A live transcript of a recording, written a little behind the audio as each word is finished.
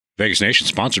Vegas Nation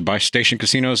sponsored by Station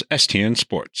Casinos STN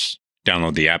Sports.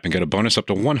 Download the app and get a bonus up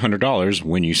to $100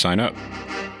 when you sign up.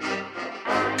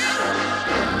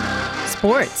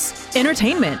 Sports,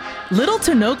 entertainment, little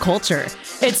to no culture.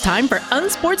 It's time for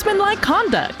Unsportsmanlike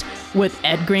Conduct with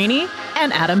Ed Graney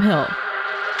and Adam Hill.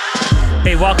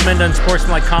 Hey, welcome into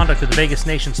Unsportsmanlike Conduct of the Vegas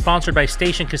Nation, sponsored by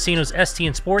Station Casinos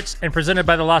STN Sports and presented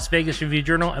by the Las Vegas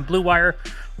Review-Journal and Blue Wire.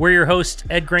 We're your hosts,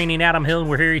 Ed Graney and Adam Hill, and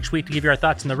we're here each week to give you our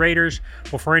thoughts on the Raiders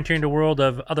before entering the world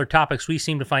of other topics we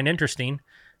seem to find interesting.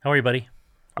 How are you, buddy?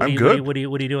 I'm good. What are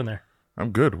you doing there?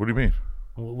 I'm good. What do you mean?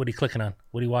 What are you clicking on?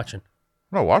 What are you watching?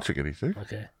 I'm not watching anything.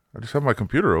 Okay. I just have my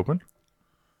computer open.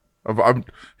 I'm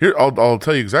here. I'll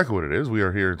tell you exactly what it is. We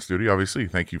are here in studio, obviously.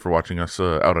 Thank you for watching us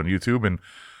out on YouTube. And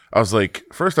I was like,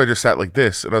 first I just sat like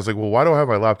this, and I was like, well, why do I have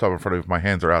my laptop in front of me if my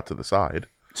hands are out to the side?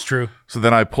 It's true. So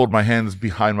then I pulled my hands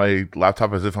behind my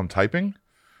laptop as if I'm typing,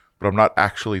 but I'm not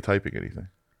actually typing anything.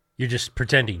 You're just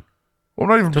pretending. Well,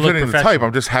 I'm not even pretending to type.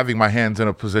 I'm just having my hands in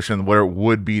a position where it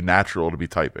would be natural to be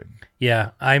typing. Yeah,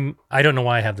 I don't know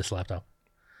why I have this laptop.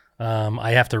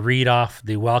 I have to read off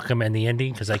the welcome and the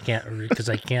ending because I can't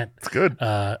It's good.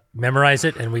 Memorize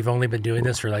it, and we've only been doing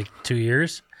this for like 2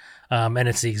 years. And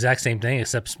it's the exact same thing,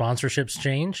 except sponsorships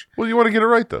change. Well, you want to get it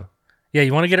right, though. Yeah,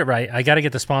 you want to get it right. I got to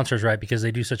get the sponsors right because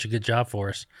they do such a good job for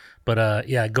us. But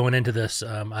yeah, going into this,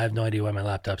 I have no idea why my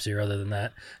laptop's here other than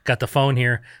that. Got the phone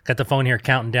here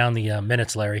counting down the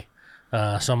minutes, Larry.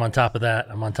 So I'm on top of that.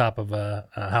 I'm on top of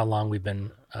how long we've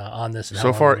been on this. And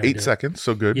so far, 8 seconds.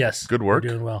 So good. Yes. Good work. We're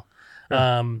doing well.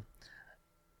 Yeah.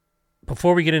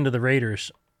 Before we get into the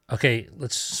Raiders, okay,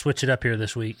 let's switch it up here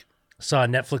this week. Saw a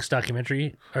Netflix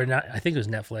documentary, or not? I think it was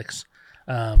Netflix.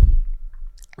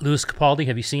 Louis Capaldi,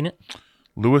 have you seen it?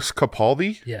 Louis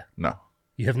Capaldi? Yeah. No.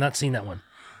 You have not seen that one.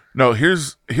 No,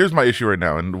 here's my issue right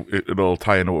now, and it'll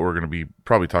tie into what we're going to be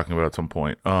probably talking about at some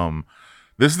point.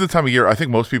 This is the time of year, I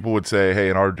think most people would say, hey,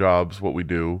 in our jobs, what we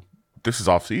do, this is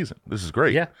off season. This is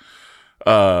great. Yeah.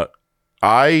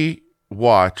 I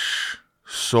watch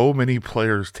so many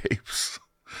players' tapes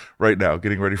right now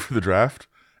getting ready for the draft.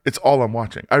 It's all I'm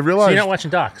watching. I realized. So you're not watching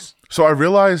docs. So I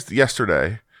realized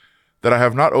yesterday that I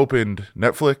have not opened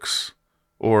Netflix,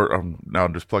 or now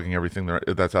I'm just plugging everything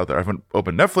that's out there. I haven't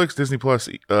opened Netflix, Disney Plus,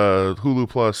 Hulu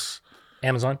Plus,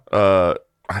 Amazon. I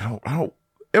don't.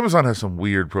 Amazon has some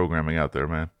weird programming out there,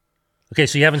 man. Okay,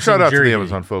 so you haven't Shout seen out Jury to the Duty.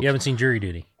 Amazon folks. You haven't seen Jury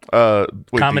Duty.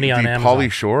 Comedy on the Amazon.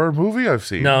 Pauly Shore movie I've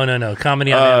seen. No.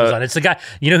 Comedy on Amazon. It's the guy.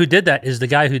 You know who did that? Is the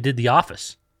guy who did The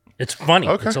Office. It's funny.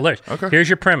 Okay. It's hilarious. Okay. Here's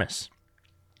your premise.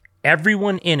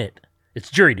 Everyone in it,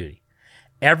 it's Jury Duty.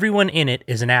 Everyone in it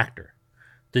is an actor.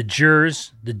 The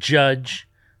jurors, the judge,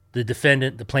 the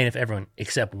defendant, the plaintiff, everyone,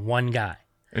 except one guy.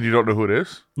 And you don't know who it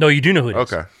is? No, you do know who it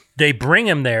is. Okay. They bring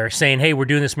him there saying, hey, we're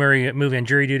doing this movie on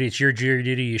Jury Duty. It's your Jury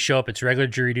Duty. You show up. It's regular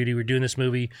Jury Duty. We're doing this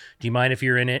movie. Do you mind if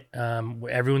you're in it?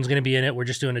 Everyone's going to be in it. We're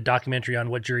just doing a documentary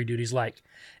on what Jury Duty's like.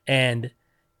 And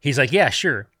he's like, yeah,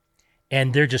 sure.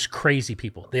 And they're just crazy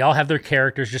people. They all have their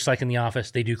characters just like in The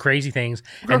Office. They do crazy things.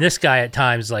 Okay. And this guy at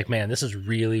times is like, man, this is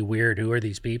really weird. Who are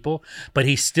these people? But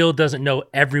he still doesn't know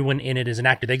everyone in it is an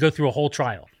actor. They go through a whole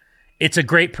trial. It's a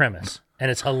great premise,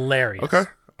 and it's hilarious. Okay.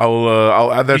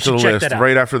 I'll add that to the list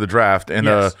right after the draft. And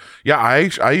yes. Yeah,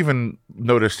 I even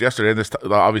noticed yesterday.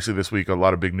 And obviously this week a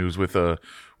lot of big news with YouTube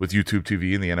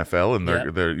TV and the NFL and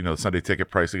their Sunday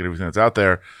ticket pricing and everything that's out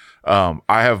there. I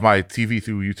have my TV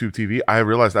through YouTube TV. I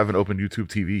realized I haven't opened YouTube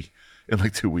TV in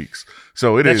like 2 weeks.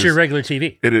 So that's your regular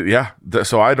TV. It is, yeah.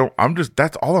 So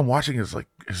that's all I'm watching is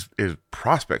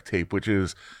prospect tape, which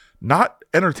is not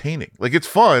entertaining. Like it's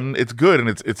fun, it's good, and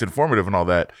it's informative and all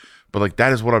that. But like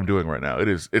that is what I'm doing right now.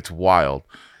 It's wild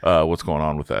what's going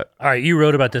on with that. All right, you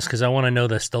wrote about this because I want to know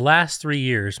this. The last 3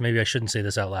 years, maybe I shouldn't say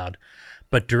this out loud,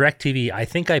 but DirecTV, I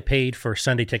think I paid for a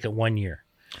Sunday ticket 1 year.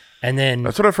 And then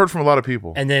that's what I've heard from a lot of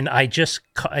people. And then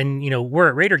we're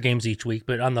at Raider games each week,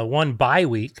 but on the one bye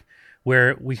week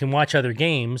where we can watch other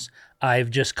games, I've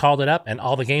just called it up and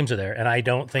all the games are there. And I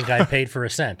don't think I paid for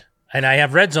a cent. And I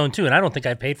have Red Zone too, and I don't think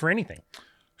I paid for anything.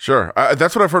 Sure.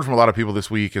 That's what I've heard from a lot of people this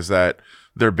week is that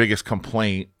their biggest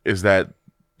complaint is that,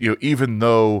 even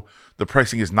though the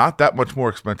pricing is not that much more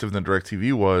expensive than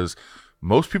DirecTV was,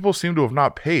 most people seem to have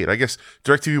not paid. I guess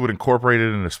DirecTV would incorporate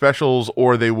it into specials,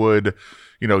 or they would,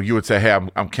 you would say, hey,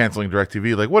 I'm canceling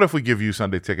DirecTV. Like, what if we give you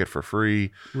Sunday ticket for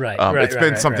free? Right. It's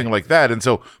been something like that. And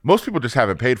so most people just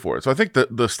haven't paid for it. So I think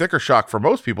the sticker shock for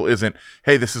most people isn't,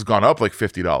 hey, this has gone up like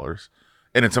 $50.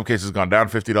 And in some cases gone down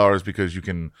 $50 because you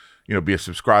can, be a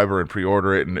subscriber and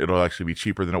pre-order it, and it'll actually be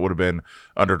cheaper than it would have been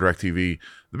under DirecTV.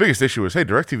 The biggest issue is, hey,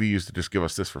 DirecTV used to just give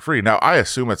us this for free. Now, I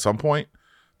assume at some point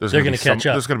they're going to catch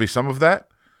up. There's going to be some of that.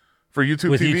 for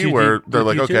YouTube With TV, YouTube- where with they're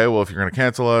like, YouTube? okay, well, if you're going to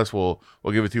cancel us, we'll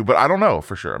give it to you. But I don't know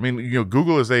for sure. I mean,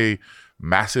 Google is a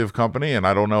massive company, and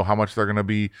I don't know how much they're going to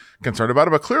be concerned about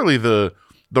it. But clearly, the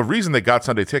reason they got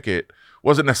Sunday Ticket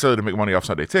wasn't necessarily to make money off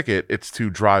Sunday Ticket. It's to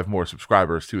drive more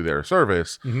subscribers to their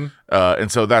service,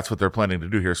 and so that's what they're planning to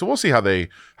do here. So we'll see how they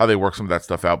work some of that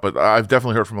stuff out. But I've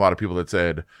definitely heard from a lot of people that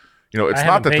said, it's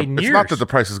not that the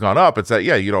price has gone up. It's that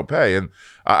you don't pay. And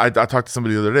I talked to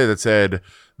somebody the other day that said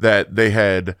that they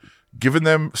had given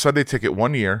them Sunday Ticket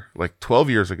 1 year, like 12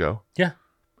 years ago. Yeah.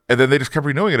 And then they just kept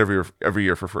renewing it every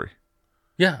year for free.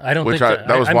 Yeah, I don't Which think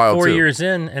that was I'm wild 4 too. years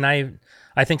in, and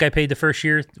I think I paid the first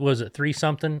year. Was it 3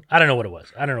 something? I don't know what it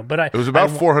was. I don't know, but It was about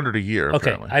 $400 a year.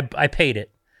 Okay, Apparently. I paid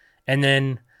it, and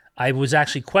then I was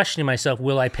actually questioning myself: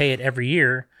 will I pay it every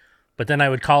year? But then I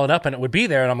would call it up, and it would be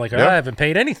there, and I'm like, I haven't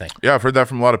paid anything. Yeah, I've heard that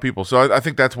from a lot of people. So I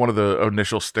think that's one of the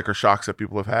initial sticker shocks that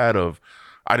people have had of,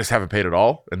 I just haven't paid it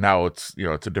all, and now it's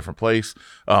it's a different place.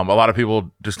 A lot of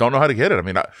people just don't know how to get it. I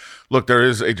mean, look, there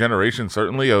is a generation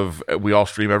certainly of we all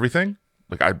stream everything.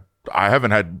 Like I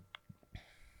haven't had.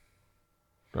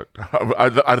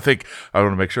 I think I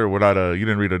want to make sure we're not you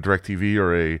didn't read a DirecTV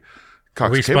or a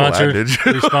Cox We cable ad, sponsored? did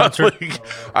you? We sponsored?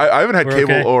 I haven't had We're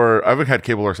cable okay. I haven't had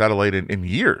cable or satellite in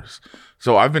years.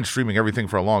 So I've been streaming everything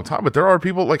for a long time. But there are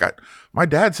people like my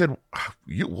dad said,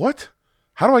 what?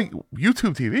 How do I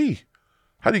YouTube TV?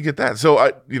 How do you get that? So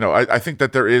I think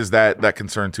that there is that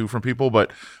concern too from people,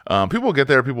 but people will get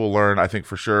there. People will learn. I think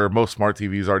for sure. Most smart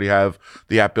TVs already have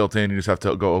the app built in. You just have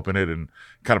to go open it and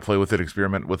kind of play with it,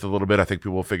 experiment with it a little bit. I think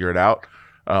people will figure it out.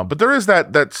 But there is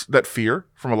that fear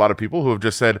from a lot of people who have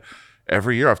just said,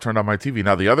 every year I've turned on my TV.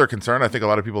 Now the other concern I think a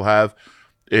lot of people have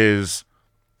is,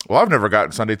 well, I've never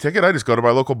gotten Sunday Ticket. I just go to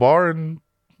my local bar and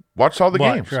watch all the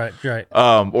games. Right.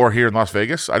 Or here in Las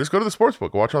Vegas, I just go to the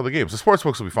sportsbook, watch all the games. The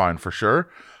sportsbooks will be fine for sure.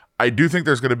 I do think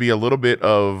there's going to be a little bit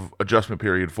of adjustment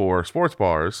period for sports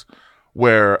bars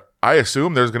where I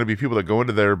assume there's going to be people that go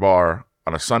into their bar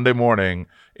on a Sunday morning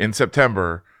in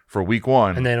September for week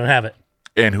 1. And they don't have it.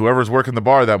 And whoever's working the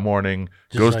bar that morning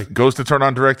goes to turn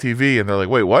on DirecTV and they're like,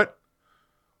 wait, what?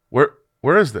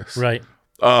 Where is this? Right.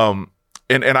 And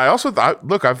I also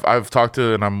look, I've talked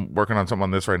to, and I'm working on something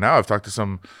on this right now. I've talked to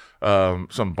some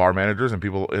bar managers and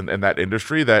people in that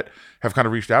industry that have kind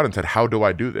of reached out and said, how do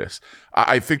I do this?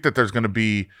 I think that there's going to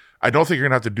be, I don't think you're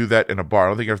going to have to do that in a bar. I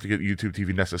don't think you have to get YouTube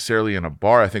TV necessarily in a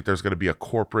bar. I think there's going to be a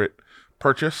corporate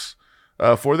purchase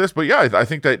for this. But yeah, I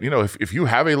think that, if you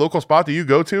have a local spot that you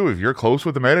go to, if you're close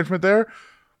with the management there,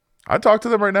 I'd talk to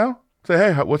them right now. Say,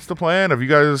 hey, what's the plan? Have you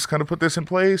guys kind of put this in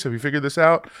place? Have you figured this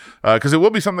out? Because it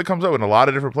will be something that comes up in a lot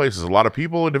of different places. A lot of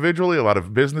people individually, a lot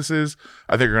of businesses,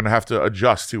 I think are going to have to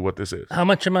adjust to what this is. How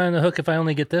much am I on the hook if I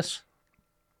only get this?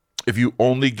 If you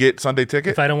only get Sunday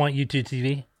Ticket, If I don't want YouTube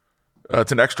TV?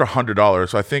 it's an extra $100.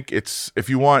 So I think it's, if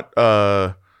you want,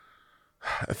 I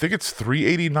think it's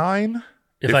 $389.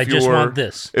 If I just want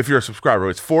this. If you're a subscriber,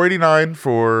 it's $489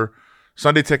 for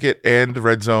Sunday Ticket and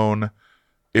Red Zone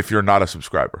if you're not a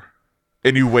subscriber.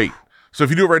 And you wait. So if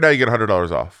you do it right now, you get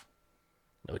 $100 off.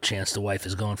 No chance the wife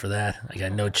is going for that. I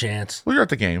got no chance. Well, you're at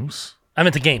the games. I'm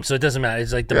at the game, so it doesn't matter.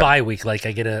 It's like the bye week, like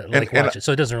I get to watch it,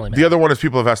 so it doesn't really matter. The other one is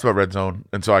people have asked about Red Zone,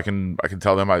 and so I can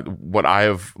tell them what I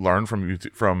have learned from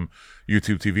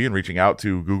YouTube TV and reaching out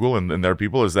to Google and their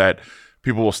people is that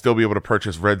people will still be able to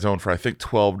purchase Red Zone for I think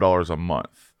 $12 a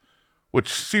month,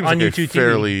 which seems On like YouTube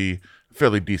a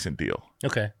fairly decent deal.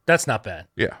 Okay, that's not bad.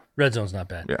 Yeah, Red Zone's not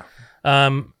bad. yeah.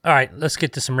 All right, let's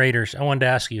get to some Raiders. I wanted to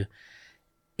ask you,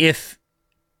 if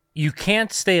you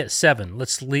can't stay at 7,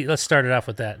 let's start it off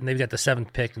with that. And they've got the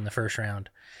 7th pick in the first round.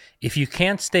 If you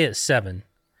can't stay at 7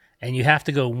 and you have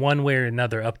to go one way or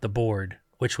another up the board,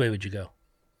 which way would you go?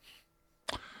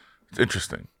 It's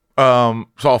interesting. So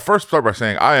I'll first start by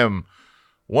saying I am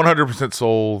 100%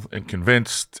 sold and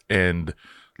convinced and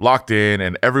locked in,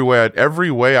 and every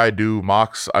way I do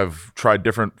mocks, I've tried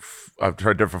different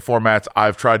formats.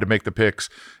 I've tried to make the picks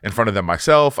in front of them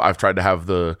myself. I've tried to have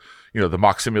the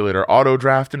mock simulator auto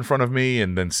draft in front of me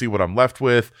and then see what I'm left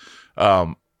with.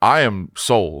 I am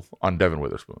sold on Devin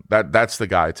Witherspoon. That's the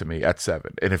guy to me at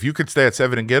 7. And if you could stay at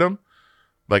 7 and get him,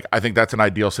 like, I think that's an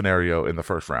ideal scenario in the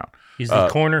first round. He's the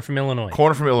corner from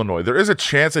Illinois. There is a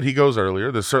chance that he goes earlier.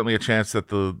 There's certainly a chance that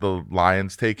the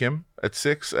Lions take him at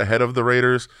 6 ahead of the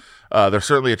Raiders. There's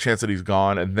certainly a chance that he's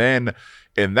gone. And then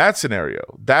in that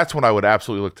scenario, that's when I would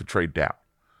absolutely look to trade down.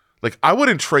 Like, I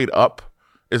wouldn't trade up.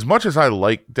 As much as I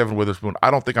like Devin Witherspoon, I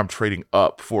don't think I'm trading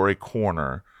up for a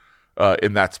corner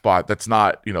in that spot. That's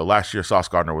not, last year Sauce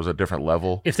Gardner was a different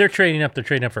level. If they're trading up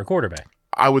for a quarterback.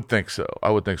 I would think so.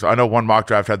 I know one mock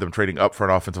draft had them trading up for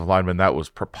an offensive lineman. That was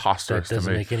preposterous to me. That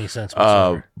doesn't make any sense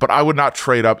whatsoever. But I would not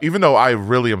trade up, even though I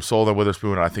really am sold on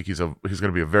Witherspoon, and I think he's going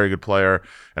to be a very good player,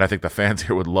 and I think the fans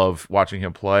here would love watching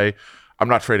him play. I'm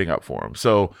not trading up for him.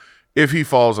 So if he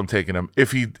falls, I'm taking him.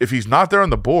 If he's not there on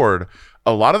the board,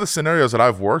 a lot of the scenarios that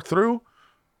I've worked through,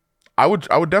 I would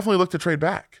definitely look to trade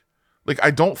back. Like,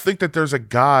 I don't think that there's a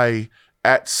guy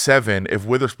at 7 if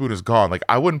Witherspoon is gone. Like,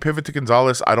 I wouldn't pivot to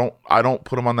Gonzalez. I don't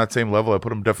put him on that same level. I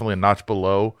put him definitely a notch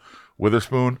below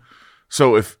Witherspoon.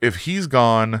 So if he's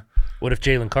gone, what if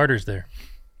Jalen Carter's there?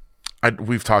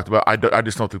 We've talked about. I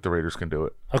just don't think the Raiders can do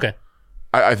it. Okay.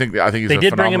 I think he's they a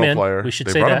did bring him in. player. We should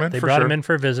say that they brought him in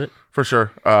for a visit for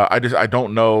sure. I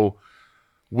don't know.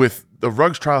 With the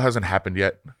Ruggs trial hasn't happened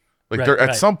yet. Like,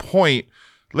 at some point,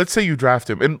 let's say you draft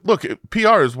him, and look,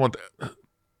 PR is one.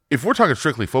 If we're talking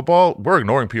strictly football, we're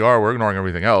ignoring PR. We're ignoring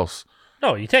everything else.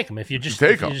 No, you take him if you're just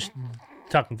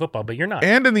talking football, but you're not.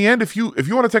 And in the end, if you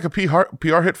want to take a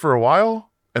PR hit for a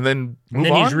while and then move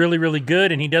on, he's really, really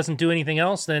good and he doesn't do anything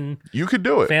else, then you could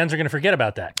do it. Fans are going to forget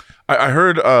about that. I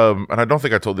heard, and I don't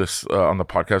think I told this on the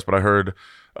podcast, but I heard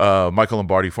Michael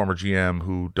Lombardi, former GM,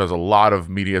 who does a lot of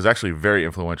media, is actually very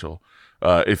influential.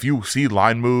 If you see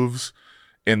line moves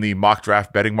in the mock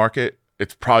draft betting market,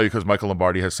 it's probably because Michael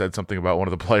Lombardi has said something about one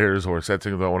of the players or said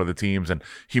something about one of the teams, and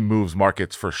he moves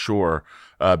markets for sure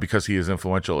because he is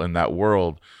influential in that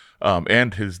world.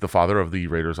 And he's the father of the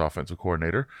Raiders offensive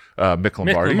coordinator, Mick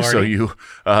Lombardi. So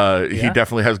he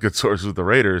definitely has good sources with the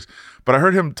Raiders. But I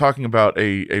heard him talking about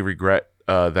a regret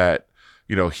that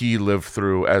he lived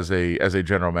through as a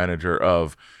general manager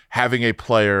of having a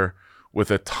player with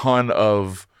a ton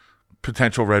of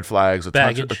potential red flags,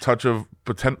 tons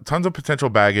of potential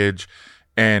baggage,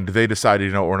 and they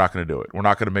decided, we're not going to do it. We're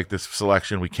not going to make this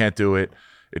selection. We can't do it.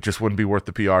 It just wouldn't be worth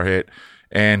the PR hit.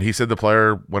 And he said the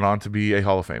player went on to be a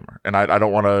Hall of Famer. And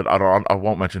I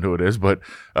won't mention who it is, but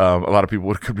a lot of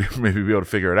people could maybe be able to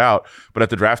figure it out. But at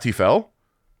the draft, he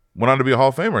went on to be a Hall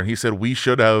of Famer. And he said we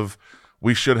should have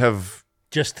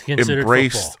just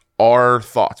embraced our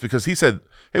thoughts, because he said,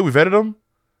 hey, we vetted him.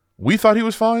 We thought he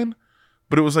was fine.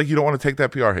 But it was like, you don't want to take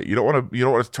that PR hit. You don't want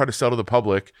to try to sell to the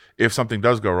public if something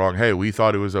does go wrong. Hey, we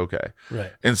thought it was okay.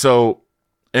 Right. And so,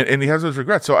 and he has those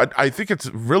regrets. So I think it's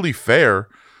really fair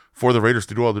for the Raiders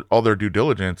to do all their due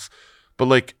diligence. But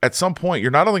like, at some point,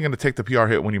 you're not only going to take the PR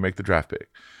hit when you make the draft pick.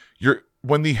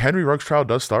 When the Henry Ruggs trial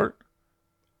does start,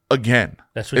 again,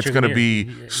 it's going to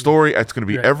be story. It's going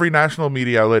to be every national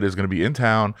media outlet is going to be in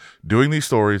town doing these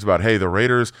stories about, hey, the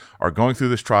Raiders are going through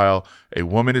this trial. A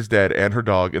woman is dead and her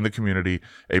dog in the community.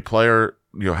 A player,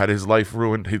 had his life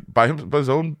ruined by his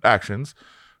own actions,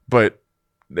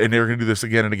 and they're going to do this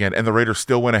again and again. And the Raiders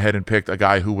still went ahead and picked a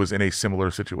guy who was in a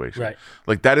similar situation. Right.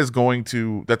 Like, that's going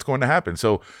to happen.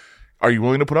 So, are you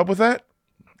willing to put up with that?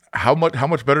 How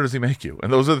much better does he make you?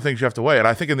 And those are the things you have to weigh. And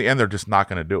I think in the end, they're just not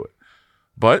going to do it.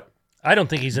 But I don't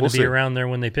think he's going to be around there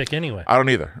when they pick anyway. I don't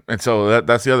either. And so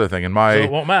that's the other thing. So it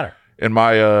won't matter. In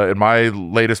my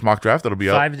latest mock draft that'll be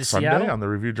 5 up to Sunday Seattle? on the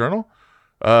Review Journal.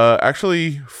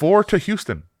 Actually 4 to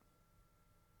Houston.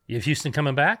 You have Houston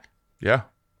coming back? Yeah.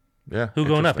 Who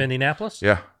going up? Indianapolis?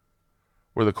 Yeah.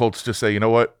 Where the Colts just say, you know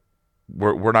what?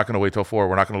 We're not going to wait till 4.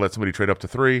 We're not going to let somebody trade up to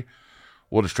 3.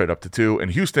 We'll just trade up to 2.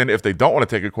 And Houston, if they don't want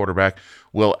to take a quarterback,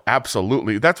 will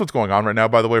absolutely. That's what's going on right now,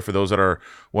 by the way, for those that are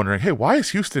wondering, hey, why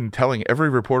is Houston telling every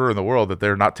reporter in the world that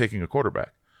they're not taking a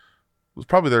quarterback? It's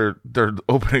probably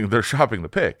they're shopping the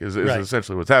pick is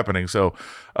essentially what's happening. So,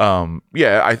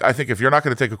 I think if you're not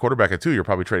going to take a quarterback at 2, you're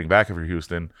probably trading back if you're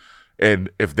Houston. And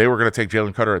if they were going to take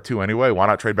Jalen Carter at 2 anyway, why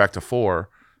not trade back to 4?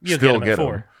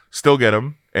 Still get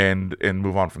him and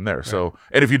move on from there. Right. So,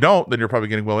 and if you don't, then you're probably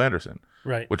getting Will Anderson,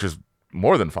 right? Which is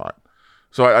more than fine.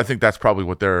 So I think that's probably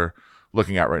what they're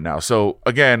looking at right now. So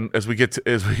again, as we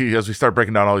start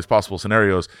breaking down all these possible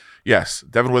scenarios, yes,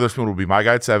 Devin Witherspoon will be my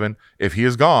guy at 7. If he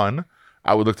is gone,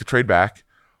 I would look to trade back.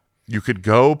 You could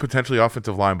go potentially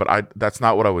offensive line, but that's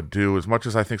not what I would do. As much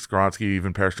as I think Skoronski,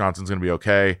 even Paris Johnson's going to be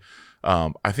okay,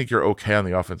 I think you're okay on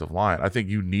the offensive line. I think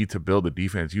you need to build a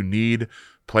defense. You need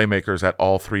playmakers at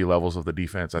all 3 levels of the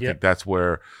defense. I think that's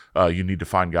where you need to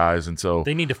find guys. And so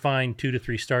they need to find 2 to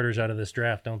 3 starters out of this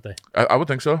draft, don't they? I would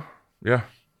think so. Yeah.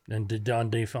 And on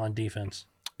defense.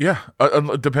 Yeah.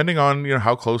 Depending on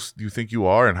how close you think you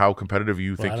are and how competitive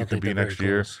you think you can be next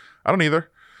year. I don't either.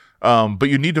 But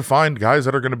you need to find guys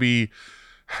that are going to be,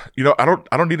 I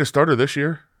don't need a starter this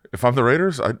year. If I'm the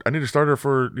Raiders, I need a starter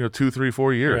for 2, 3,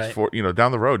 4 years. Right. For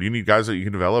down the road, you need guys that you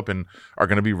can develop and are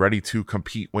going to be ready to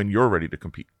compete when you're ready to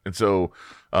compete. And so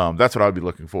that's what I would be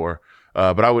looking for.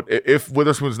 But I would, if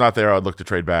Witherspoon's not there, I'd look to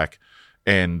trade back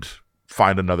and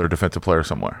find another defensive player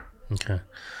somewhere. Okay.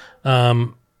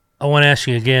 I want to ask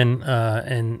you again,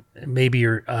 and maybe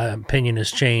your opinion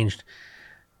has changed.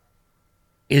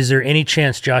 Is there any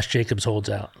chance Josh Jacobs holds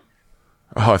out?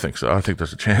 Oh, I think so. I think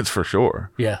there's a chance for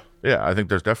sure. Yeah. Yeah, I think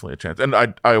there's definitely a chance. And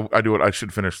I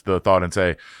should finish the thought and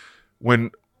say,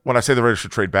 when I say the Raiders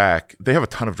should trade back, they have a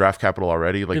ton of draft capital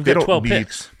already. Like they don't 12 need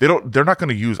picks. They're not going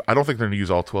to use, I don't think they're going to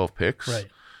use all 12 picks. Right.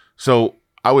 So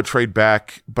I would trade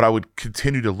back, but I would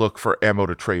continue to look for ammo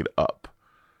to trade up.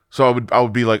 So I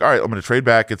would be like, all right, I'm going to trade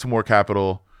back, get some more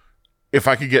capital. If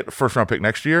I could get a first round pick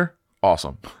next year,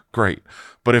 awesome. Great.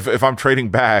 But if I'm trading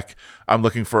back, I'm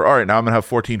looking for, all right, now I'm going to have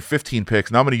 14, 15 picks.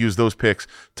 Now I'm going to use those picks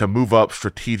to move up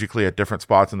strategically at different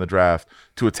spots in the draft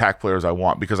to attack players I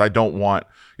want, because I don't want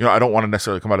to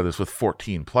necessarily come out of this with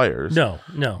 14 players. No.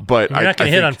 But you're not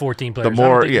going to hit on 14 players.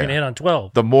 You're going to hit on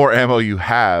 12. The more ammo you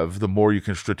have, the more you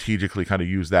can strategically kind of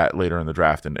use that later in the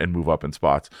draft and move up in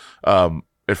spots.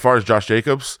 As far as Josh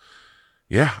Jacobs,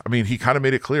 yeah, I mean, he kind of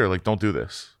made it clear, like, don't do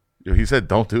this. He said,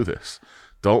 don't do this.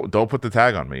 Don't put the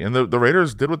tag on me. And the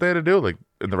Raiders did what they had to do. Like,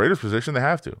 in the Raiders' position, they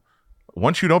have to.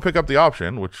 Once you don't pick up the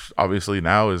option, which obviously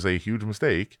now is a huge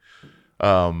mistake,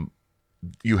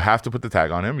 you have to put the tag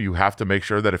on him. You have to make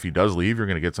sure that if he does leave, you're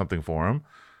going to get something for him.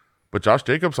 But Josh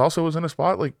Jacobs also is in a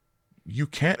spot, like, you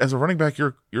can't, as a running back,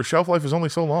 your shelf life is only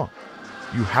so long.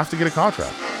 You have to get a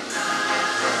contract.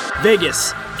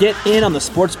 Vegas, get in on the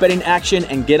sports betting action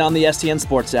and get on the STN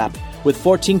Sports app. With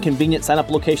 14 convenient sign-up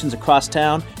locations across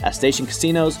town at Station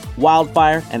Casinos,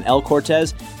 Wildfire, and El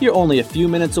Cortez, you're only a few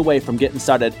minutes away from getting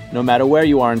started, no matter where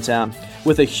you are in town.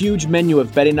 With a huge menu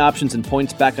of betting options and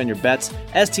points back on your bets,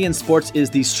 STN Sports is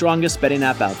the strongest betting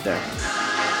app out there.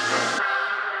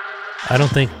 I don't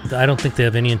think they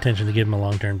have any intention to give him a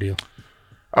long-term deal.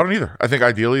 I don't either. I think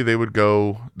ideally they would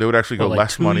actually go like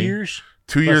less 2 money. Years?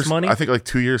 2 years. Money? I think like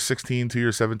 2 years 16, 2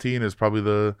 years 17 is probably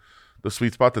the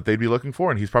sweet spot that they'd be looking for,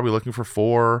 and he's probably looking for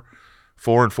 4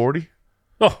 and 40.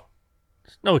 Oh,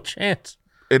 there's no chance.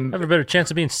 And I have a better chance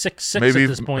of being 6'6" maybe at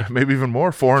this point. Maybe even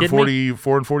more. 4 and 40,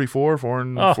 4 and 44, 4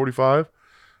 and 45.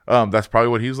 That's probably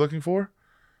what he's looking for.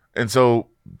 And so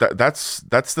that's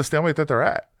the stalemate that they're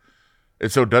at.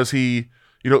 And so does he?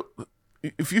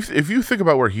 If you think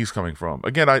about where he's coming from,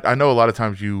 again, I know a lot of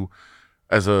times you,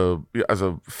 as a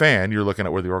fan, you're looking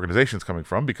at where the organization's coming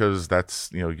from, because that's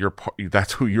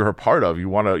that's who you're a part of. You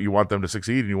want them to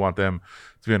succeed, and you want them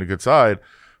to be on a good side.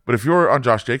 But if you're on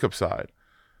Josh Jacobs' side,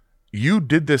 you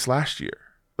did this last year.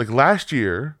 Like last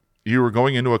year, you were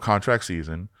going into a contract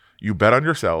season. You bet on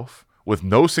yourself with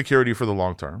no security for the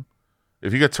long term.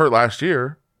 If he gets hurt last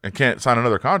year and can't sign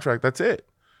another contract, that's it.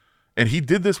 And he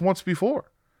did this once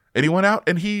before. And he went out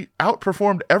and he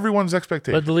outperformed everyone's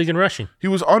expectations. Led the league in rushing. He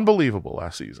was unbelievable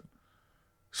last season.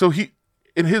 So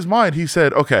in his mind, he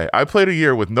said, okay, I played a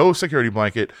year with no security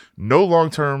blanket, no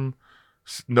long-term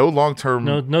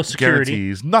no security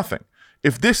guarantees, nothing.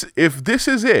 If this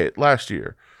is it last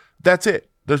year, that's it.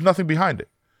 There's nothing behind it.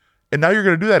 And now you're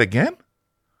going to do that again?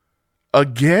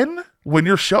 Again? When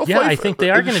your shelf life... Yeah, I think they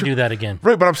are going to do that again.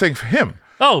 Right, but I'm saying for him.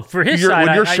 Oh, for his side,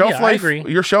 I agree.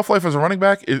 Your shelf life as a running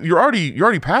back, you're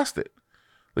already past it.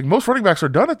 Like most running backs are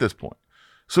done at this point.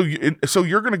 So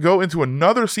you're going to go into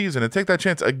another season and take that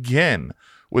chance again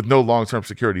with no long-term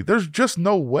security. There's just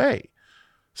no way.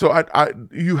 So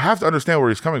you have to understand where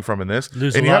he's coming from in this.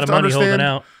 Lose a lot of money holding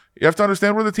out. You have to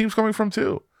understand where the team's coming from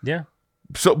too. Yeah.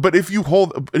 So, but if you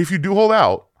do hold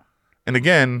out, and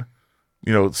again,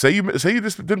 say you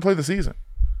just didn't play the season.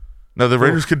 Now the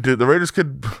Raiders could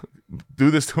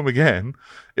do this to him again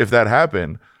if that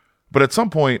happened. But at some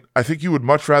point, I think you'd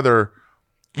rather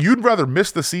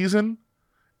miss the season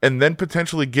and then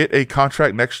potentially get a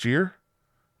contract next year,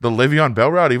 the Le'Veon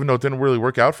Bell route, even though it didn't really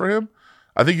work out for him.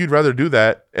 I think you'd rather do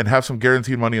that and have some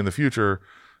guaranteed money in the future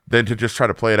than to just try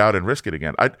to play it out and risk it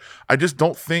again. I just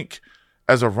don't think,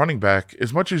 as a running back,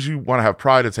 as much as you want to have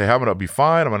pride and say, I'm going to be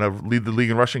fine, I'm going to lead the league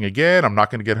in rushing again, I'm not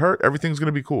going to get hurt, everything's going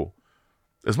to be cool.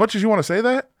 As much as you want to say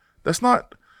that, that's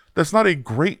not a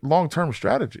great long-term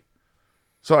strategy.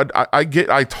 So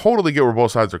I totally get where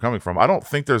both sides are coming from. I don't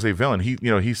think there's a villain.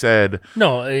 He said,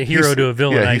 no, a hero to a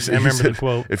villain. Yeah, I remember the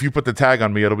quote. If you put the tag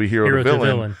on me, it'll be hero to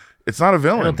villain. It's not a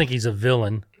villain. I don't think he's a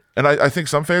villain. And I think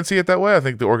some fans see it that way. I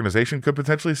think the organization could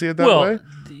potentially see it that way. Well,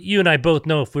 you and I both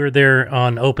know if we're there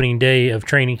on opening day of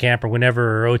training camp or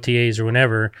whenever, or OTAs or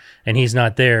whenever, and he's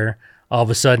not there, all of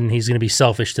a sudden he's going to be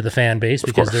selfish to the fan base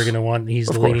because they're going to want, he's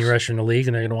the leading rusher in the league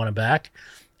and they're going to want him back.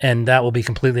 And that will be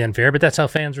completely unfair, but that's how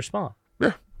fans respond.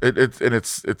 Yeah.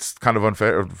 It's kind of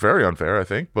unfair, very unfair, I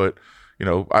think. But,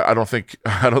 I don't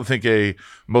think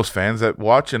most fans that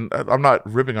watch, and I'm not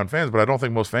ripping on fans, but I don't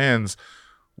think most fans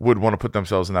would want to put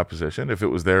themselves in that position. If it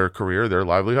was their career, their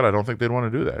livelihood, I don't think they'd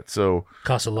want to do that. So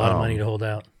Costs a lot of money to hold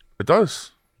out. it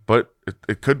does, but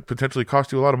it could potentially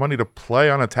cost you a lot of money to play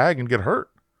on a tag and get hurt.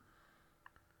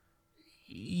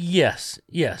 Yes.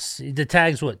 The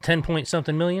tag's what, 10 point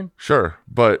something million? Sure,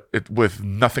 but with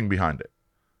nothing behind it,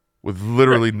 with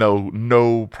literally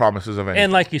no promises of anything.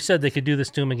 And like you said, they could do this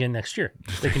to him again next year.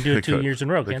 They can do it 2 years in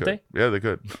a row, can't they? Yeah, they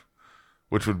could.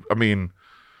 Which would, I mean,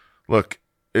 look,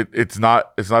 it's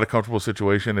not a comfortable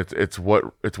situation. It's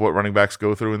what running backs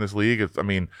go through in this league. I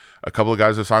mean, a couple of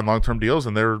guys have signed long-term deals,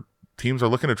 and their teams are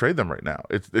looking to trade them right now.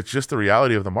 It's just the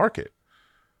reality of the market.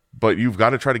 But you've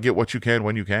got to try to get what you can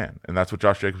when you can, and that's what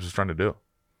Josh Jacobs is trying to do.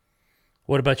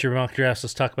 What about your mock drafts?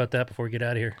 Let's talk about that before we get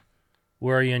out of here.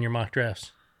 Where are you in your mock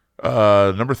drafts?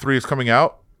 Number 3 is coming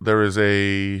out. There is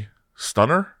a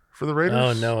stunner for the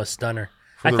Raiders. Oh no, a stunner!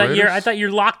 For the I Raiders? thought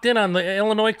you're locked in on the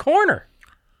Illinois corner.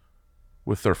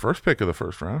 With their first pick of the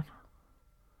first round.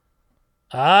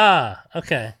 Ah,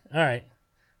 okay, all right.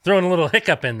 Throwing a little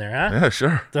hiccup in there, huh? Yeah,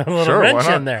 sure. Throwing a little Sure, wrench why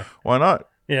not? in there. Why not?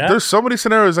 Yeah. There's so many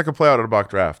scenarios that could play out in a mock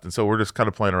draft, and so we're just kind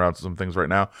of playing around with some things right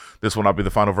now. This will not be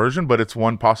the final version, but it's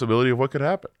one possibility of what could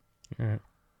happen.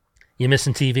 You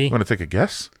missing TV? You want to take a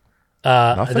guess?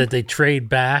 Nothing? That they trade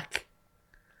back.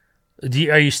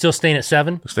 Are you still staying at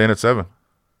 7? Staying at 7.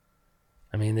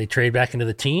 I mean, they trade back into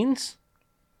the teens.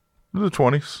 The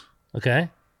 20s. Okay,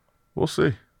 We'll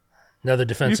see. another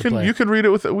defensive player. You can read it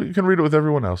with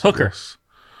everyone else. I Hooker. guess.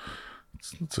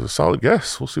 It's a solid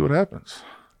guess. We'll see what happens.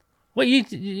 Well,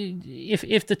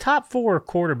 if the top 4 are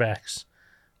quarterbacks,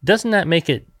 doesn't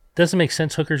make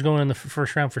sense? Hooker's going in the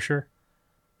first round for sure.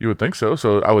 You would think so.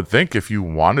 So I would think if you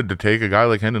wanted to take a guy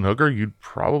like Hendon Hooker, you'd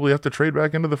probably have to trade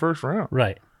back into the first round.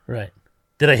 Right.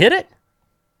 Did I hit it?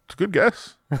 It's a good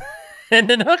guess.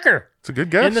 Hendon Hooker It's a good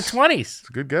guess. in the 20s. It's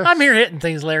a good guess. I'm here hitting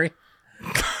things, Larry.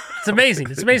 It's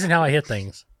amazing. It's amazing how I hit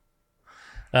things.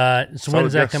 So when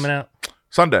is that guess. coming out?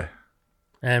 Sunday.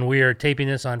 And we are taping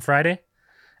this on Friday.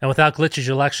 And without glitches,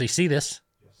 you'll actually see this.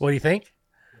 What do you think?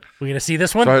 We're going to see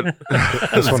this one? So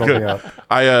This one will be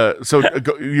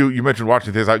out. You mentioned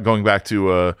watching things. Going back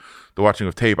to the watching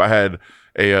of tape, I had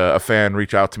a fan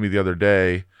reach out to me the other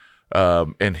day,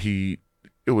 and it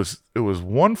was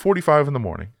 1:45 in the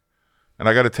morning, and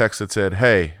I got a text that said,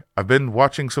 "Hey, I've been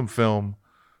watching some film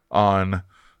on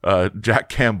Jack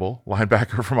Campbell,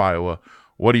 linebacker from Iowa.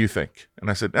 What do you think?" And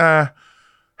I said,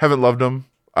 haven't loved him.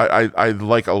 I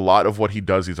like a lot of what he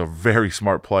does. He's a very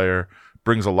smart player,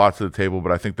 brings a lot to the table,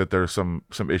 but I think that there's some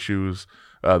issues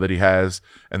that he has.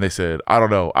 And they said, I don't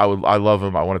know. I love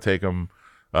him. I want to take him.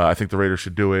 I think the Raiders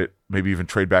should do it. Maybe even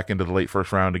trade back into the late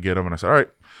first round to get him. And I said, all right,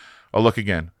 I'll look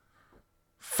again.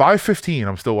 5:15.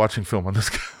 I'm still watching film on this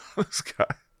guy.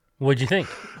 What'd you think?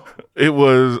 It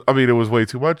was way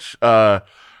too much. I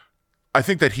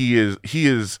think that he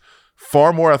is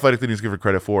far more athletic than he's given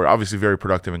credit for. Obviously very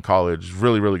productive in college,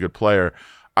 really, really good player.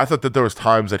 I thought that there was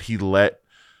times that he let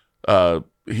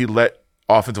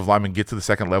offensive linemen get to the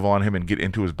second level on him and get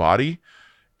into his body.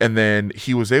 And then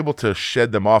he was able to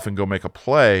shed them off and go make a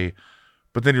play.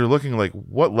 But then you're looking like,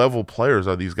 what level players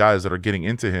are these guys that are getting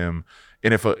into him?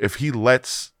 And if he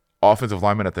lets offensive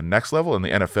linemen at the next level in the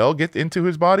NFL get into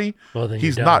his body, Well, then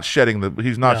he's you're not done. shedding the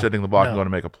block and going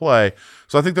to make a play.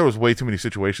 So I think there was way too many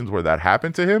situations where that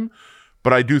happened to him.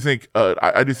 But I do think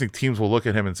teams will look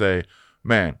at him and say,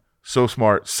 man, so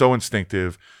smart, so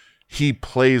instinctive. He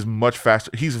plays much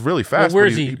faster. He's really fast, Well,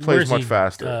 but he plays much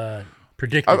faster.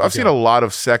 Predicted. I've seen a lot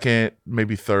of second,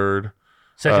 maybe third,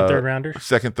 third rounders.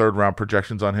 second, third round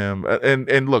projections on him.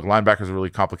 And look, linebacker is a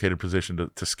really complicated position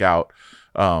to scout.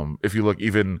 If you look,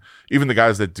 even the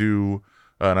guys that do,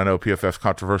 and I know PFF's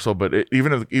controversial, but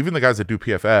even the guys that do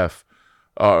PFF,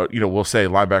 we'll say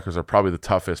linebackers are probably the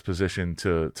toughest position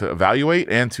to evaluate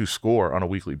and to score on a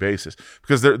weekly basis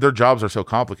because their jobs are so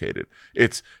complicated.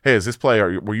 It's, hey, is this play?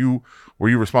 Were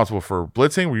you responsible for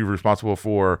blitzing? Were you responsible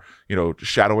for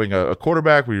shadowing a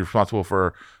quarterback? Were you responsible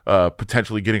for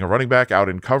potentially getting a running back out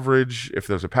in coverage if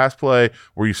there's a pass play?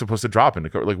 Were you supposed to drop into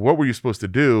coverage? Like, what were you supposed to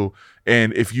do?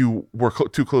 And if you were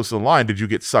too close to the line, did you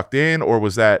get sucked in, or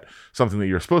was that something that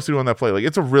you're supposed to do on that play? Like,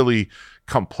 it's a really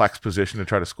complex position to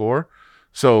try to score.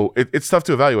 So it's tough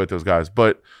to evaluate those guys,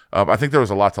 but I think there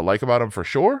was a lot to like about him for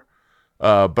sure.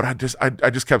 But I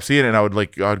just kept seeing it, and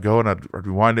I'd go and I'd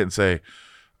rewind it and say,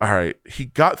 all right, he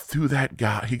got through that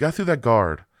guy, he got through that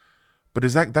guard, but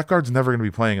is that guard's never going to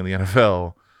be playing in the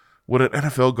NFL? Would an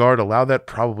NFL guard allow that?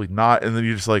 Probably not. And then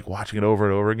you're just like watching it over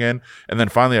and over again. And then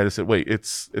finally I just said, wait,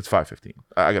 it's 5:15.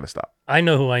 I got to stop. I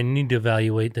know who I need to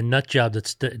evaluate. The nut job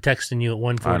that's texting you at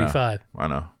 1:45. I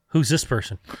know. Who's this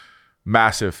person?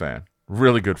 Massive fan.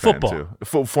 Really good fan Football.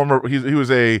 too. Former, he was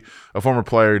a former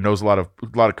player. He knows a lot of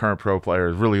current pro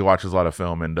players. Really watches a lot of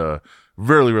film and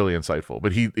really really insightful.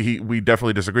 But we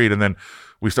definitely disagreed, and then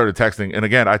we started texting. And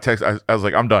again, I was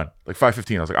like, I'm done. Like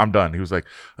 5:15, I was like, I'm done. He was like,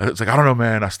 it's like I don't know,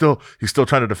 man. He's still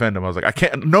trying to defend him. I was like, I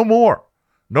can't. No more.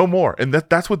 And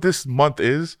that's what this month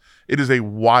is. It is a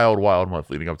wild month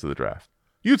leading up to the draft.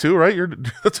 You too, right?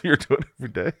 That's what you're doing every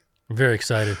day. I'm very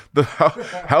excited.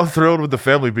 How thrilled would the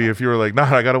family be if you were like,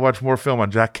 nah, I got to watch more film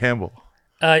on Jack Campbell?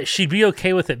 She'd be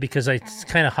okay with it because I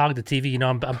kind of hogged the TV. You know,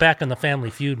 I'm back in the Family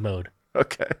Feud mode.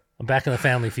 Okay. I'm back in the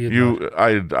Family Feud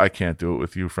mode. I can't do it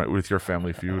with you, with your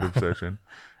Family Feud obsession.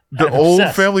 The old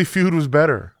Family Feud was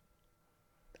better.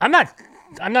 I'm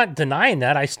not denying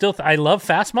that. I love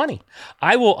Fast Money.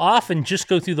 I will often just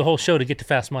go through the whole show to get to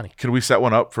Fast Money. Can we set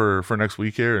one up for next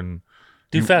week here and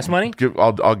do Fast Money?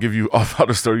 I'll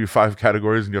just throw you 5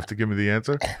 categories and you have to give me the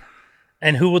answer.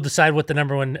 And who will decide what the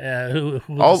number one? Who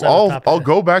will I'll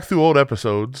go back through old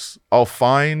episodes. I'll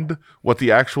find what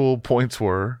the actual points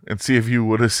were and see if you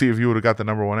would have got the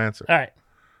number one answer. All right.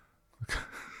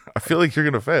 I feel like you're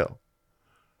gonna fail.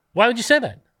 Why would you say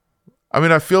that? I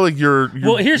mean, I feel like you're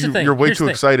here's the thing. You're way too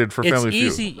excited for Family Feud.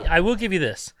 It's easy. I will give you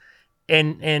this,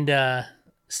 and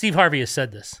Steve Harvey has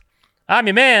said this. I'm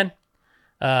your man.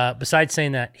 Besides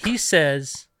saying that, he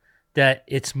says that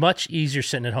it's much easier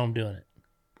sitting at home doing it.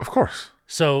 Of course.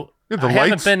 So I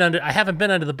haven't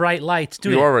been under the bright lights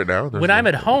doing it. You are right now. When I'm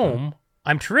at home,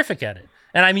 I'm terrific at it.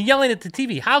 And I'm yelling at the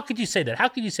TV. How could you say that? How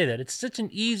could you say that? It's such an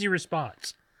easy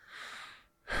response.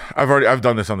 I've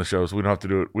done this on the show, so we don't have to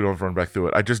do it. We don't have to run back through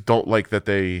it. I just don't like that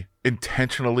they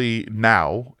intentionally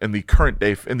now in the current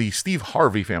day in the Steve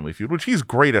Harvey Family Feud, which he's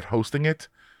great at hosting it,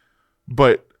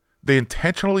 but they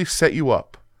intentionally set you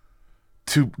up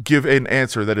to give an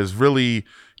answer that is really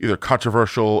either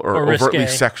controversial or overtly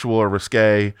sexual or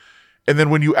risque. And then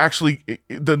when you actually,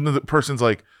 the person's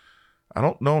like, I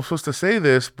don't know if I'm supposed to say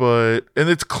this, and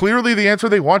it's clearly the answer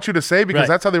they want you to say because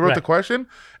that's how they wrote the question.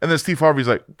 And then Steve Harvey's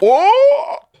like,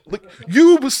 whoa, like,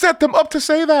 you set them up to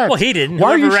say that. Well, he didn't.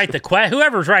 Whoever's writing the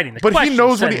question. But he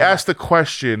knows when he asks the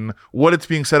question what it's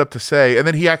being set up to say, and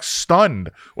then he acts stunned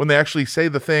when they actually say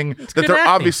the thing that they're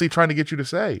obviously trying to get you to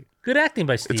say. Good acting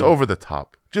by Steve. It's over the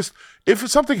top. Just if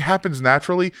something happens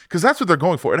naturally, because that's what they're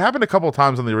going for. It happened a couple of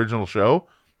times on the original show.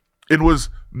 It was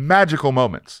magical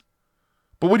moments.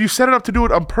 But when you set it up to do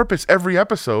it on purpose every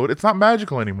episode, it's not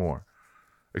magical anymore.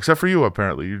 Except for you,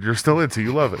 apparently. You're still into it.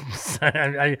 You love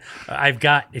it. I've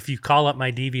got, if you call up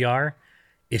my DVR,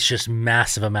 it's just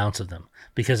massive amounts of them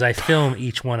because I film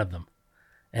each one of them.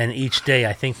 And each day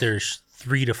I think there's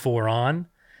 3 to 4 on.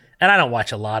 And I don't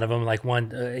watch a lot of them. Like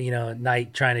one, at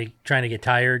night, trying to get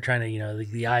tired,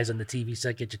 the eyes on the TV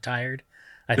set get you tired.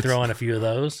 I throw in a few of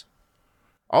those.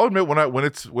 I'll admit when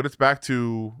it's back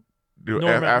to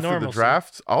after the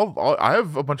draft, I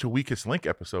have a bunch of Weakest Link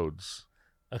episodes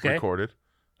recorded.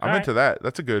 I'm into that.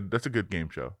 That's a good game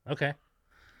show. Okay.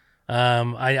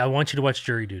 I want you to watch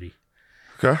Jury Duty.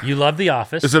 Okay. You love The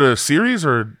Office. Is it a series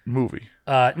or a movie?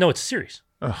 No, it's a series.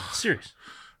 Ugh. It's a series.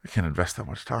 I can't invest that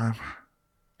much time.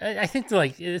 I think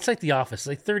it's like The Office,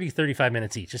 like 30, 35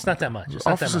 minutes each. It's not that much. It's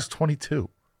Office is 22.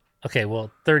 Okay,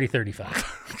 well, 30,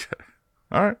 35. Okay.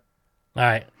 All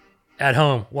right. At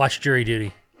home, watch Jury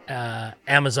Duty.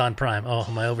 Amazon Prime. Oh,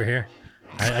 am I over here?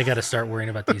 I got to start worrying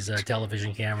about these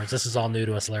television cameras. This is all new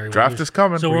to us, Larry. Draft is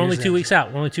coming. So we're only 2 weeks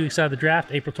out. We're only 2 weeks out of the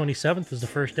draft. April 27th is the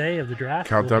first day of the draft.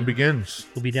 Countdown begins.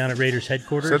 We'll be down at Raiders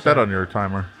headquarters. Set that on your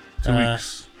timer. 2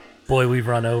 weeks. Boy, we've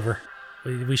run over.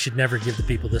 We should never give the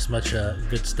people this much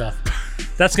good stuff.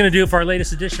 That's going to do it for our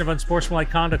latest edition of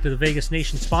Unsportsmanlike Conduct of the Vegas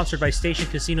Nation, sponsored by Station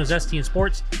Casinos STN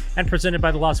Sports and presented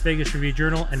by the Las Vegas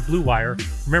Review-Journal and Blue Wire.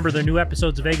 Remember, there are new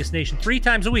episodes of Vegas Nation 3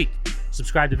 times a week.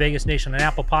 Subscribe to Vegas Nation on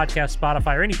Apple Podcasts,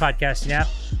 Spotify, or any podcasting app.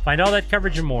 Find all that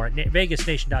coverage and more at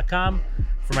vegasnation.com.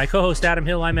 For my co-host Adam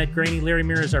Hill, I'm Ed Graney. Larry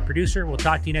Mears is our producer. We'll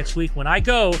talk to you next week when I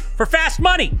go for Fast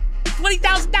Money.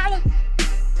 $20,000.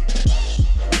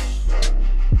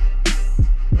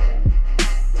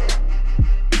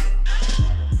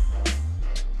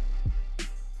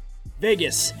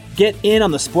 Vegas, get in on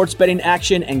the sports betting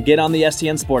action and get on the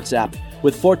STN Sports app.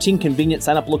 With 14 convenient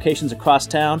sign-up locations across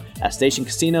town at Station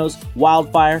Casinos,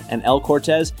 Wildfire, and El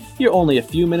Cortez, you're only a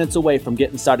few minutes away from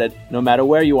getting started, no matter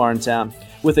where you are in town.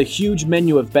 With a huge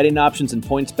menu of betting options and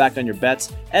points back on your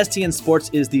bets, STN Sports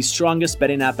is the strongest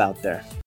betting app out there.